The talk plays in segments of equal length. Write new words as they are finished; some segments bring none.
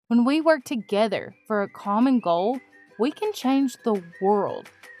When we work together for a common goal, we can change the world.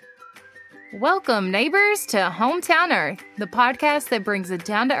 Welcome, neighbors, to Hometown Earth, the podcast that brings a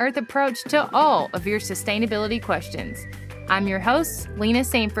down-to-earth approach to all of your sustainability questions. I'm your host, Lena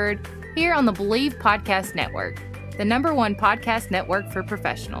Sanford, here on the Believe Podcast Network, the #1 podcast network for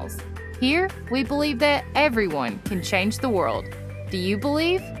professionals. Here, we believe that everyone can change the world. Do you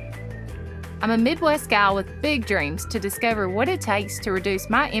believe? I'm a Midwest gal with big dreams to discover what it takes to reduce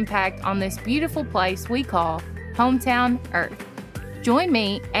my impact on this beautiful place we call Hometown Earth. Join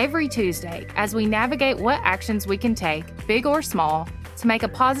me every Tuesday as we navigate what actions we can take, big or small, to make a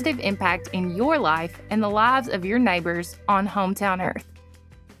positive impact in your life and the lives of your neighbors on Hometown Earth.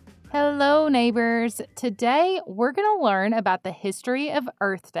 Hello, neighbors. Today, we're going to learn about the history of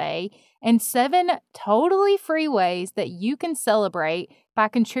Earth Day and 7 totally free ways that you can celebrate by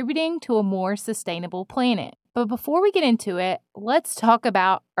contributing to a more sustainable planet. But before we get into it, let's talk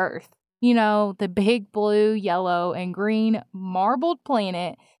about Earth. You know, the big blue, yellow, and green marbled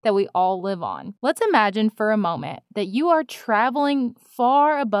planet that we all live on. Let's imagine for a moment that you are traveling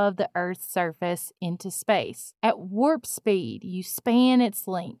far above the Earth's surface into space. At warp speed, you span its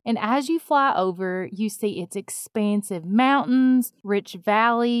length, and as you fly over, you see its expansive mountains, rich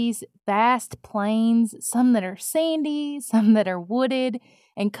valleys, vast plains, some that are sandy, some that are wooded,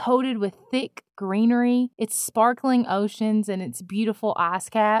 and coated with thick greenery, its sparkling oceans, and its beautiful ice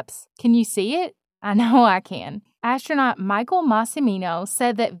caps. Can you see it? I know I can. Astronaut Michael Massimino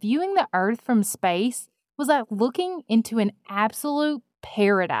said that viewing the Earth from space was like looking into an absolute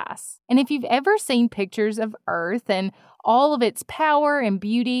paradise. And if you've ever seen pictures of Earth and all of its power and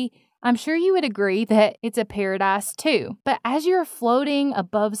beauty, I'm sure you would agree that it's a paradise too. But as you're floating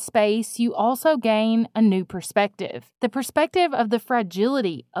above space, you also gain a new perspective. The perspective of the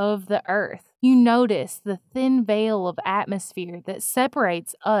fragility of the Earth. You notice the thin veil of atmosphere that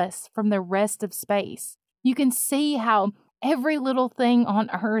separates us from the rest of space. You can see how every little thing on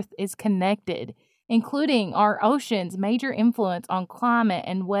Earth is connected, including our ocean's major influence on climate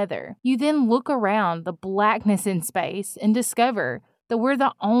and weather. You then look around the blackness in space and discover that we're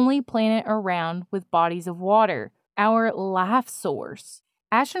the only planet around with bodies of water, our life source.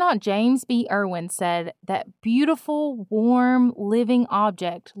 Astronaut James B. Irwin said that beautiful, warm, living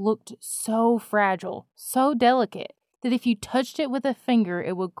object looked so fragile, so delicate, that if you touched it with a finger,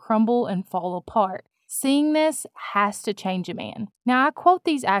 it would crumble and fall apart. Seeing this has to change a man. Now, I quote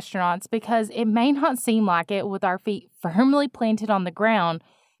these astronauts because it may not seem like it with our feet firmly planted on the ground,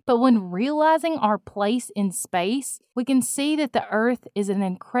 but when realizing our place in space, we can see that the Earth is an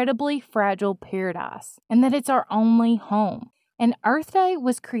incredibly fragile paradise and that it's our only home. And Earth Day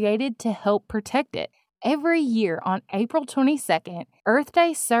was created to help protect it. Every year on April 22nd, Earth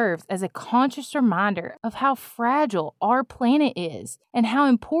Day serves as a conscious reminder of how fragile our planet is and how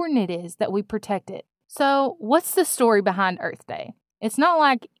important it is that we protect it. So, what's the story behind Earth Day? It's not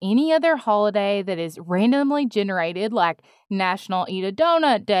like any other holiday that is randomly generated like National Eat a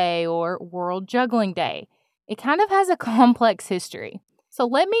Donut Day or World Juggling Day. It kind of has a complex history. So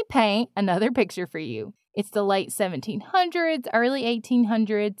let me paint another picture for you. It's the late 1700s, early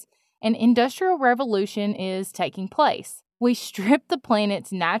 1800s, and Industrial Revolution is taking place. We strip the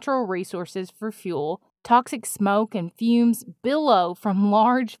planet's natural resources for fuel. Toxic smoke and fumes billow from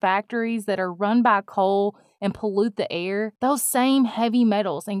large factories that are run by coal and pollute the air. Those same heavy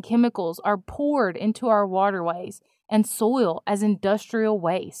metals and chemicals are poured into our waterways and soil as industrial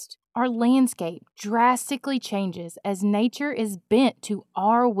waste. Our landscape drastically changes as nature is bent to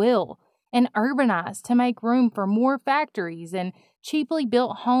our will and urbanized to make room for more factories and cheaply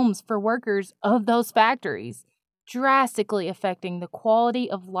built homes for workers of those factories, drastically affecting the quality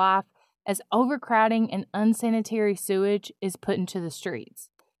of life as overcrowding and unsanitary sewage is put into the streets.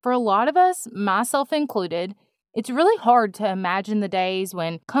 For a lot of us, myself included, it's really hard to imagine the days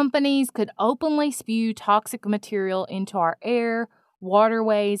when companies could openly spew toxic material into our air,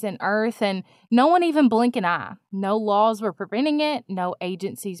 waterways, and earth, and no one even blink an eye. No laws were preventing it, no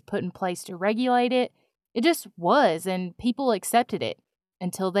agencies put in place to regulate it. It just was, and people accepted it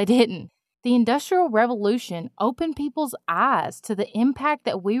until they didn't. The Industrial Revolution opened people's eyes to the impact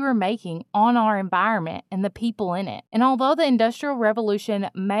that we were making on our environment and the people in it. And although the Industrial Revolution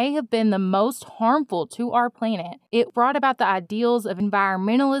may have been the most harmful to our planet, it brought about the ideals of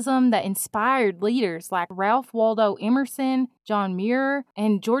environmentalism that inspired leaders like Ralph Waldo Emerson, John Muir,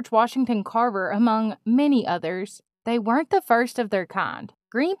 and George Washington Carver, among many others. They weren't the first of their kind.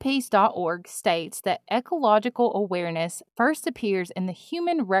 Greenpeace.org states that ecological awareness first appears in the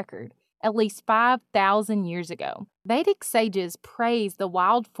human record at least 5,000 years ago. Vedic sages praised the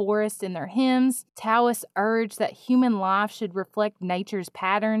wild forest in their hymns, Taoists urged that human life should reflect nature's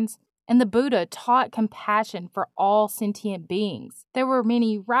patterns, and the Buddha taught compassion for all sentient beings. There were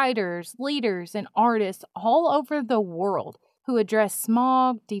many writers, leaders, and artists all over the world who addressed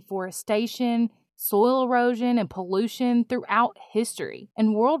smog, deforestation, soil erosion, and pollution throughout history.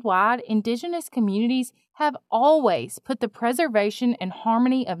 And worldwide, indigenous communities have always put the preservation and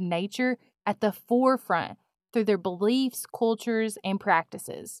harmony of nature at the forefront through their beliefs, cultures, and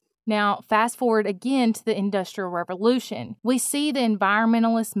practices. Now, fast forward again to the Industrial Revolution. We see the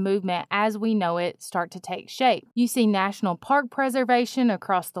environmentalist movement as we know it start to take shape. You see national park preservation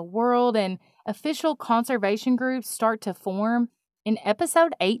across the world and official conservation groups start to form. In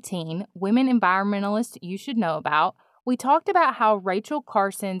episode 18, Women Environmentalists You Should Know About, we talked about how Rachel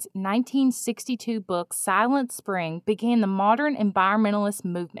Carson's 1962 book, Silent Spring, began the modern environmentalist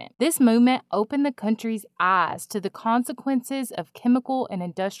movement. This movement opened the country's eyes to the consequences of chemical and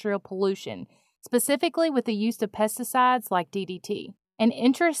industrial pollution, specifically with the use of pesticides like DDT. An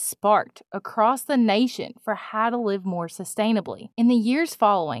interest sparked across the nation for how to live more sustainably. In the years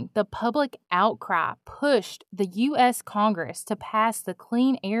following, the public outcry pushed the U.S. Congress to pass the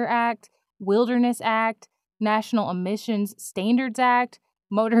Clean Air Act, Wilderness Act, National Emissions Standards Act,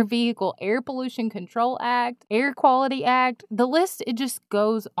 Motor Vehicle Air Pollution Control Act, Air Quality Act. The list, it just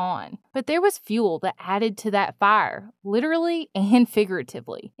goes on. But there was fuel that added to that fire, literally and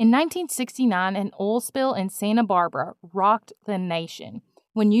figuratively. In 1969, an oil spill in Santa Barbara rocked the nation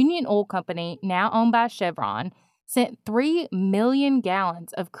when Union Oil Company, now owned by Chevron, sent 3 million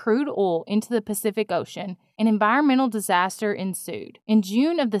gallons of crude oil into the Pacific Ocean. An environmental disaster ensued. In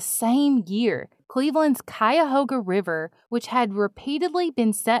June of the same year, Cleveland's Cuyahoga River, which had repeatedly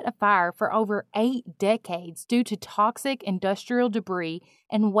been set afire for over 8 decades due to toxic industrial debris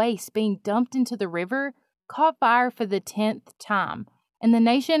and waste being dumped into the river, caught fire for the 10th time, and the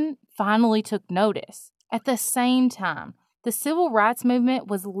nation finally took notice. At the same time, the civil rights movement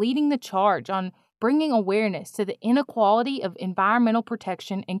was leading the charge on bringing awareness to the inequality of environmental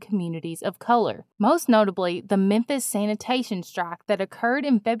protection in communities of color, most notably the Memphis sanitation strike that occurred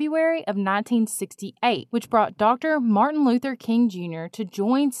in February of 1968, which brought Dr. Martin Luther King Jr. to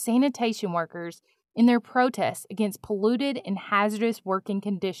join sanitation workers in their protests against polluted and hazardous working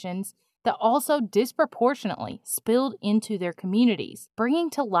conditions that also disproportionately spilled into their communities, bringing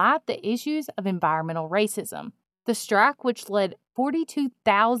to light the issues of environmental racism. The strike, which led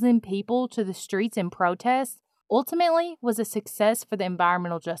 42,000 people to the streets in protest, ultimately was a success for the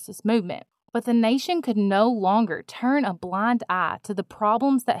environmental justice movement. But the nation could no longer turn a blind eye to the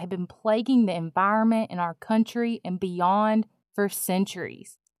problems that had been plaguing the environment in our country and beyond for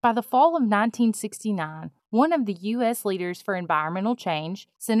centuries. By the fall of 1969, one of the U.S. leaders for environmental change,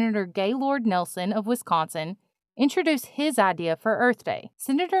 Senator Gaylord Nelson of Wisconsin, introduced his idea for Earth Day.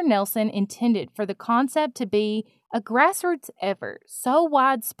 Senator Nelson intended for the concept to be a grassroots effort so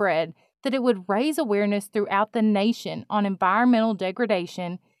widespread that it would raise awareness throughout the nation on environmental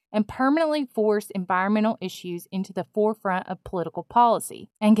degradation and permanently force environmental issues into the forefront of political policy.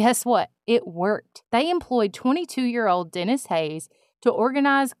 And guess what? It worked. They employed 22-year-old Dennis Hayes to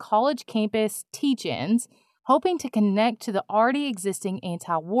organize college campus teach-ins, hoping to connect to the already existing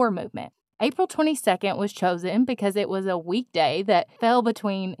anti-war movement. April 22nd was chosen because it was a weekday that fell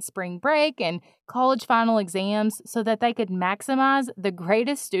between spring break and college final exams so that they could maximize the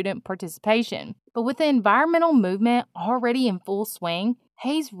greatest student participation. But with the environmental movement already in full swing,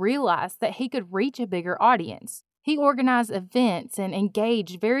 Hayes realized that he could reach a bigger audience. He organized events and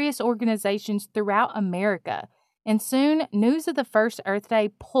engaged various organizations throughout America, and soon news of the first Earth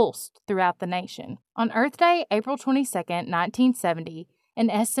Day pulsed throughout the nation. On Earth Day, April 22nd, 1970, an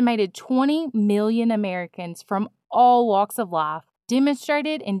estimated 20 million Americans from all walks of life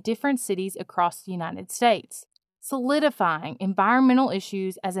demonstrated in different cities across the United States, solidifying environmental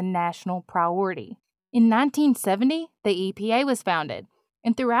issues as a national priority. In 1970, the EPA was founded,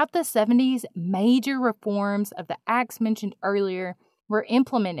 and throughout the 70s, major reforms of the acts mentioned earlier were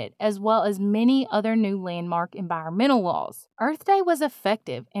implemented, as well as many other new landmark environmental laws. Earth Day was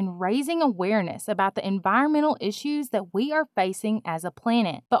effective in raising awareness about the environmental issues that we are facing as a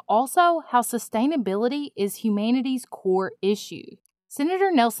planet, but also how sustainability is humanity's core issue. Senator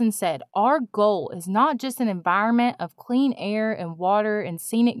Nelson said, "Our goal is not just an environment of clean air and water and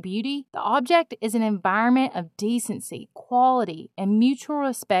scenic beauty. The object is an environment of decency, quality, and mutual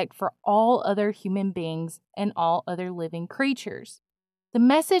respect for all other human beings and all other living creatures." The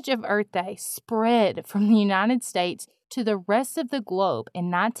message of Earth Day spread from the United States to the rest of the globe in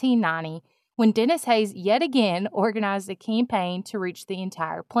 1990 when Dennis Hayes yet again organized a campaign to reach the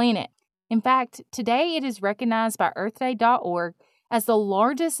entire planet. In fact, today it is recognized by EarthDay.org as the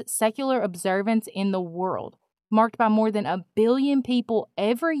largest secular observance in the world, marked by more than 1 billion people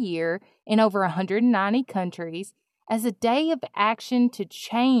every year in over 190 countries, as a day of action to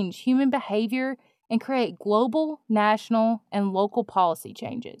change human behavior and create global, national, and local policy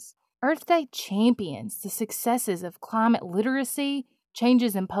changes. Earth Day champions the successes of climate literacy,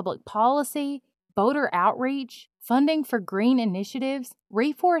 changes in public policy, voter outreach, funding for green initiatives,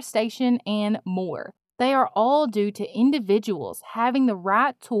 reforestation, and more. They are all due to individuals having the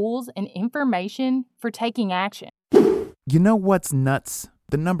right tools and information for taking action. You know what's nuts?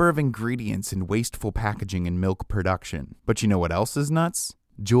 The number of ingredients in wasteful packaging and milk production. But you know what else is nuts?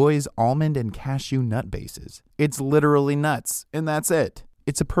 Joy's almond and cashew nut bases. It's literally nuts, and that's it.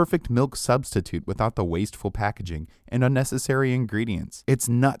 It's a perfect milk substitute without the wasteful packaging and unnecessary ingredients. It's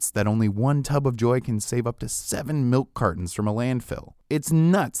nuts that only 1 tub of Joy can save up to 7 milk cartons from a landfill. It's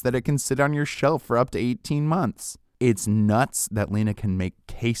nuts that it can sit on your shelf for up to 18 months. It's nuts that Lena can make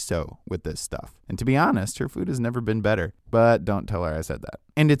queso with this stuff. And to be honest, her food has never been better. But don't tell her I said that.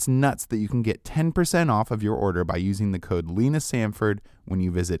 And it's nuts that you can get 10% off of your order by using the code Lena Samford when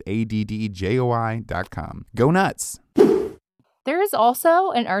you visit addjoi.com. Go nuts! There is also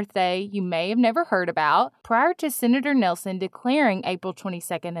an Earth Day you may have never heard about. Prior to Senator Nelson declaring April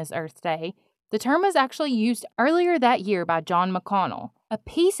 22nd as Earth Day, the term was actually used earlier that year by John McConnell, a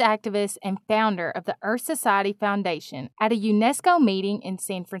peace activist and founder of the Earth Society Foundation, at a UNESCO meeting in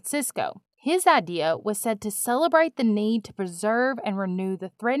San Francisco. His idea was said to celebrate the need to preserve and renew the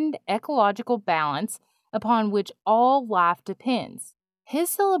threatened ecological balance upon which all life depends. His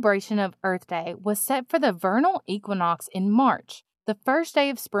celebration of Earth Day was set for the vernal equinox in March, the first day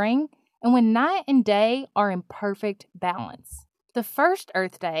of spring, and when night and day are in perfect balance. The first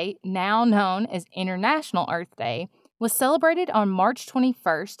Earth Day, now known as International Earth Day, was celebrated on March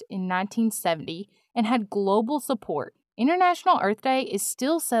 21st in 1970 and had global support. International Earth Day is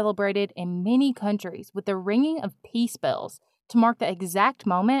still celebrated in many countries with the ringing of peace bells to mark the exact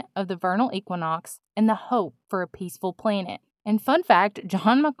moment of the vernal equinox and the hope for a peaceful planet. And fun fact,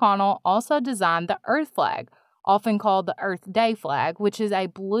 John McConnell also designed the Earth flag, often called the Earth Day flag, which is a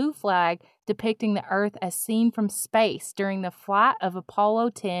blue flag depicting the Earth as seen from space during the flight of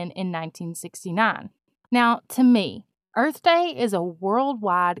Apollo 10 in 1969. Now, to me, Earth Day is a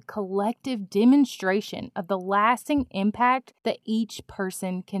worldwide collective demonstration of the lasting impact that each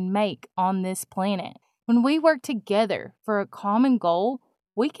person can make on this planet. When we work together for a common goal,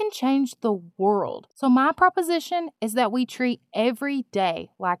 we can change the world. So my proposition is that we treat every day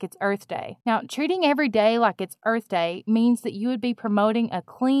like it's Earth Day. Now, treating every day like it's Earth Day means that you would be promoting a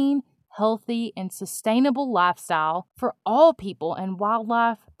clean, healthy, and sustainable lifestyle for all people and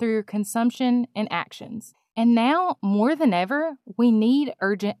wildlife through your consumption and actions. And now, more than ever, we need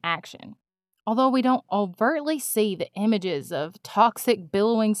urgent action. Although we don't overtly see the images of toxic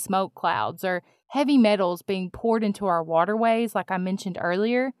billowing smoke clouds or heavy metals being poured into our waterways like I mentioned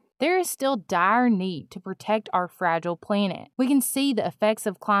earlier, there is still dire need to protect our fragile planet. We can see the effects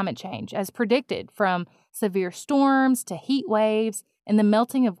of climate change as predicted, from severe storms to heat waves and the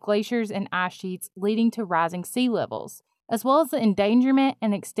melting of glaciers and ice sheets leading to rising sea levels, as well as the endangerment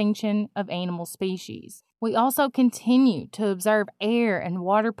and extinction of animal species. We also continue to observe air and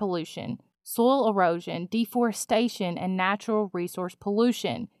water pollution, soil erosion, deforestation, and natural resource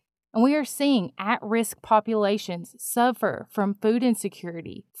pollution. And we are seeing at-risk populations suffer from food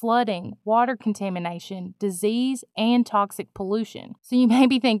insecurity, flooding, water contamination, disease, and toxic pollution. So you may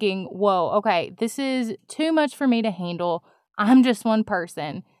be thinking, whoa, okay, this is too much for me to handle. I'm just one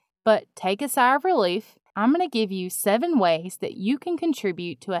person. But take a sigh of relief. I'm going to give you 7 ways that you can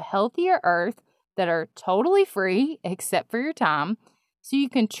contribute to a healthier earth that are totally free, except for your time, so you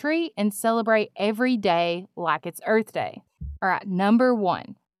can treat and celebrate every day like it's Earth Day. All right, number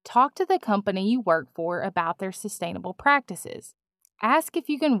 1. Talk to the company you work for about their sustainable practices. Ask if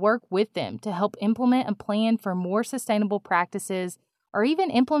you can work with them to help implement a plan for more sustainable practices, or even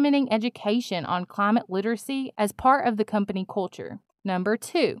implementing education on climate literacy as part of the company culture. Number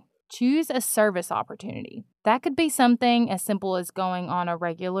 2, choose a service opportunity. That could be something as simple as going on a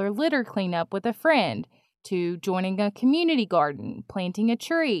regular litter cleanup with a friend, to joining a community garden, planting a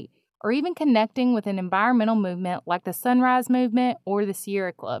tree, or even connecting with an environmental movement like the Sunrise Movement or the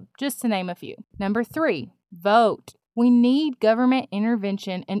Sierra Club, just to name a few. Number 3, vote. We need government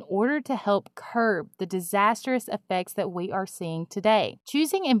intervention in order to help curb the disastrous effects that we are seeing today.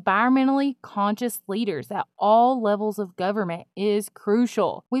 Choosing environmentally conscious leaders at all levels of government is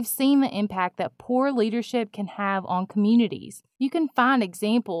crucial. We've seen the impact that poor leadership can have on communities. You can find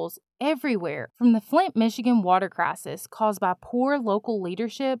examples everywhere, from the Flint, Michigan water crisis caused by poor local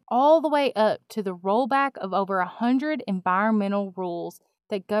leadership all the way up to the rollback of over 100 environmental rules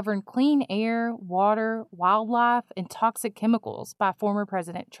that govern clean air, water, wildlife, and toxic chemicals by former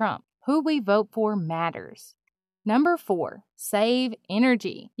President Trump. Who we vote for matters. Number 4, save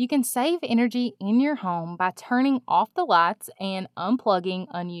energy. You can save energy in your home by turning off the lights and unplugging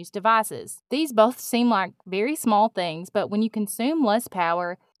unused devices. These both seem like very small things, but when you consume less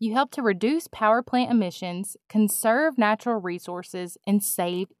power, you help to reduce power plant emissions, conserve natural resources, and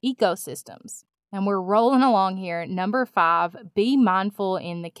save ecosystems. And we're rolling along here. Number 5, be mindful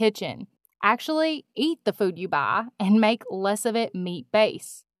in the kitchen. Actually, eat the food you buy and make less of it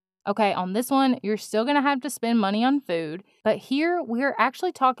meat-based. Okay, on this one, you're still going to have to spend money on food, but here we're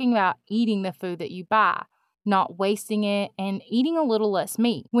actually talking about eating the food that you buy, not wasting it, and eating a little less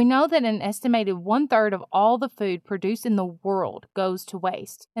meat. We know that an estimated 1/3 of all the food produced in the world goes to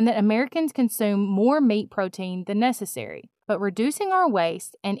waste, and that Americans consume more meat protein than necessary. But reducing our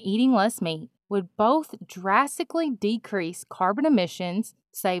waste and eating less meat would both drastically decrease carbon emissions,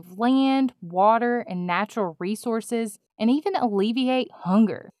 save land, water, and natural resources, and even alleviate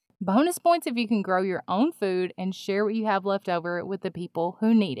hunger. Bonus points if you can grow your own food and share what you have left over with the people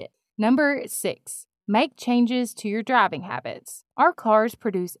who need it. Number 6, make changes to your driving habits. Our cars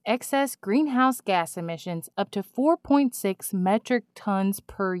produce excess greenhouse gas emissions up to 4.6 metric tons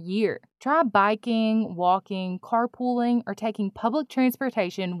per year. Try biking, walking, carpooling, or taking public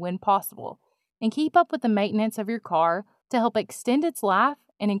transportation when possible, and keep up with the maintenance of your car to help extend its life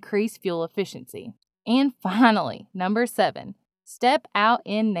and increase fuel efficiency. And finally, number 7, step out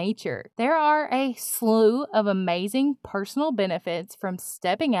in nature. There are a slew of amazing personal benefits from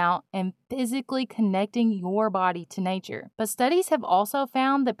stepping out and physically connecting your body to nature. But studies have also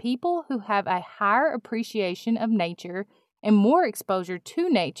found that people who have a higher appreciation of nature and more exposure to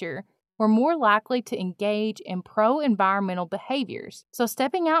nature were more likely to engage in pro-environmental behaviors. So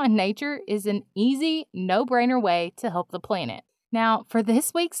stepping out in nature is an easy, no-brainer way to help the planet. Now, for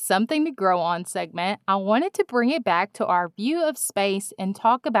this week's Something to Grow On segment, I wanted to bring it back to our view of space and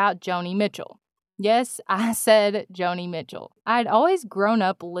talk about Joni Mitchell. Yes, I said Joni Mitchell. I'd always grown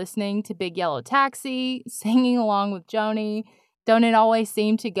up listening to Big Yellow Taxi, singing along with Joni. Don't it always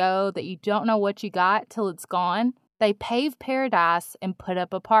seem to go that you don't know what you got till it's gone? They paved paradise and put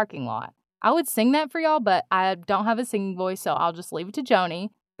up a parking lot. I would sing that for y'all, but I don't have a singing voice, so I'll just leave it to Joni.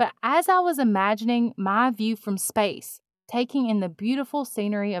 But as I was imagining my view from space, taking in the beautiful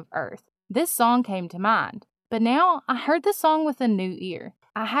scenery of Earth, this song came to mind. But now I heard the song with a new ear.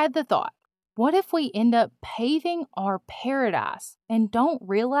 I had the thought, what if we end up paving our paradise and don't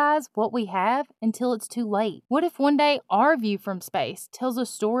realize what we have until it's too late? What if one day our view from space tells a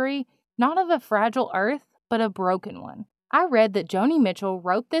story not of a fragile Earth, but a broken one? I read that Joni Mitchell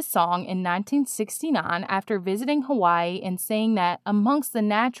wrote this song in 1969 after visiting Hawaii and seeing that amongst the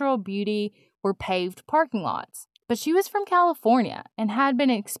natural beauty were paved parking lots. But she was from California and had been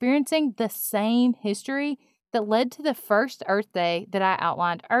experiencing the same history that led to the first Earth Day that I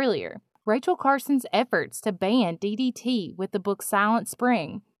outlined earlier. Rachel Carson's efforts to ban DDT with the book Silent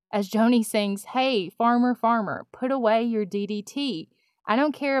Spring, as Joni sings, "Hey, farmer, farmer, put away your DDT. I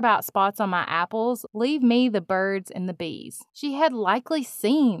don't care about spots on my apples. Leave me the birds and the bees." She had likely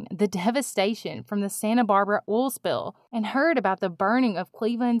seen the devastation from the Santa Barbara oil spill and heard about the burning of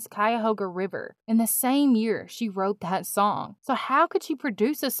Cleveland's Cuyahoga River in the same year she wrote that song. So how could she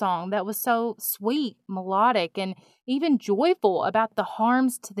produce a song that was so sweet, melodic, and even joyful about the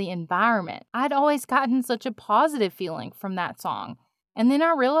harms to the environment? I'd always gotten such a positive feeling from that song, and then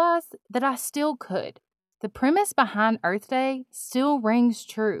I realized that I still could. The premise behind Earth Day still rings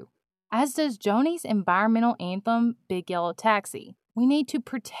true, as does Joni's environmental anthem, Big Yellow Taxi. We need to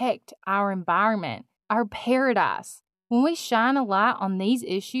protect our environment, our paradise. When we shine a light on these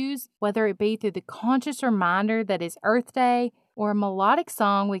issues, whether it be through the conscious reminder that is Earth Day or a melodic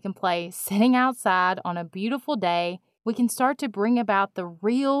song we can play sitting outside on a beautiful day, we can start to bring about the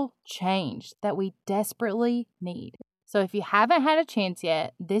real change that we desperately need. So if you haven't had a chance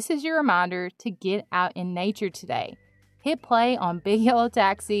yet, this is your reminder to get out in nature today. Hit play on Big Yellow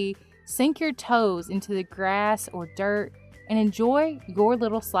Taxi, sink your toes into the grass or dirt, and enjoy your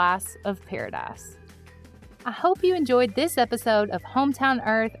little slice of paradise. I hope you enjoyed this episode of Hometown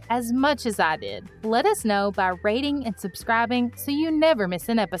Earth as much as I did. Let us know by rating and subscribing so you never miss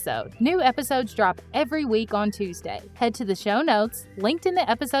an episode. New episodes drop every week on Tuesday. Head to the show notes, linked in the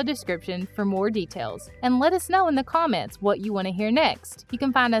episode description for more details. And let us know in the comments what you want to hear next. You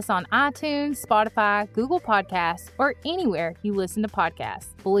can find us on iTunes, Spotify, Google Podcasts, or anywhere you listen to podcasts.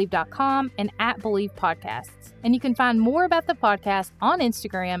 Believe.com and @Believe Podcasts. And you can find more about the podcast on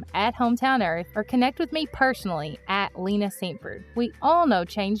Instagram @Hometown Earth or connect with me personally @Lena Saintford. We all know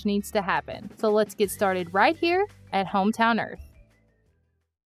change needs to happen. So let's get started right here at Hometown Earth.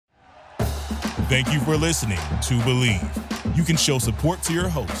 Thank you for listening to Believe. You can show support to your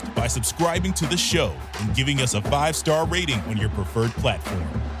host by subscribing to the show and giving us a 5-star rating on your preferred platform.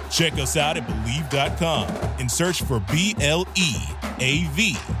 Check us out at Believe.com and search for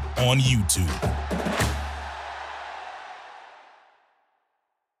BLEAV on YouTube.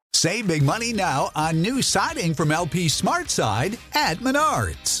 Save big money now on new siding from LP SmartSide at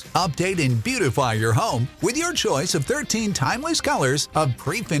Menards. Update and beautify your home with your choice of 13 timeless colors of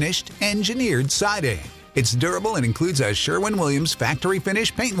pre-finished engineered siding. It's durable and includes a Sherwin-Williams factory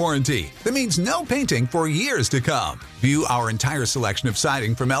finish paint warranty that means no painting for years to come. View our entire selection of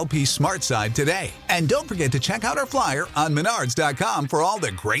siding from LP SmartSide today. And don't forget to check out our flyer on Menards.com for all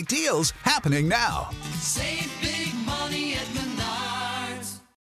the great deals happening now. Save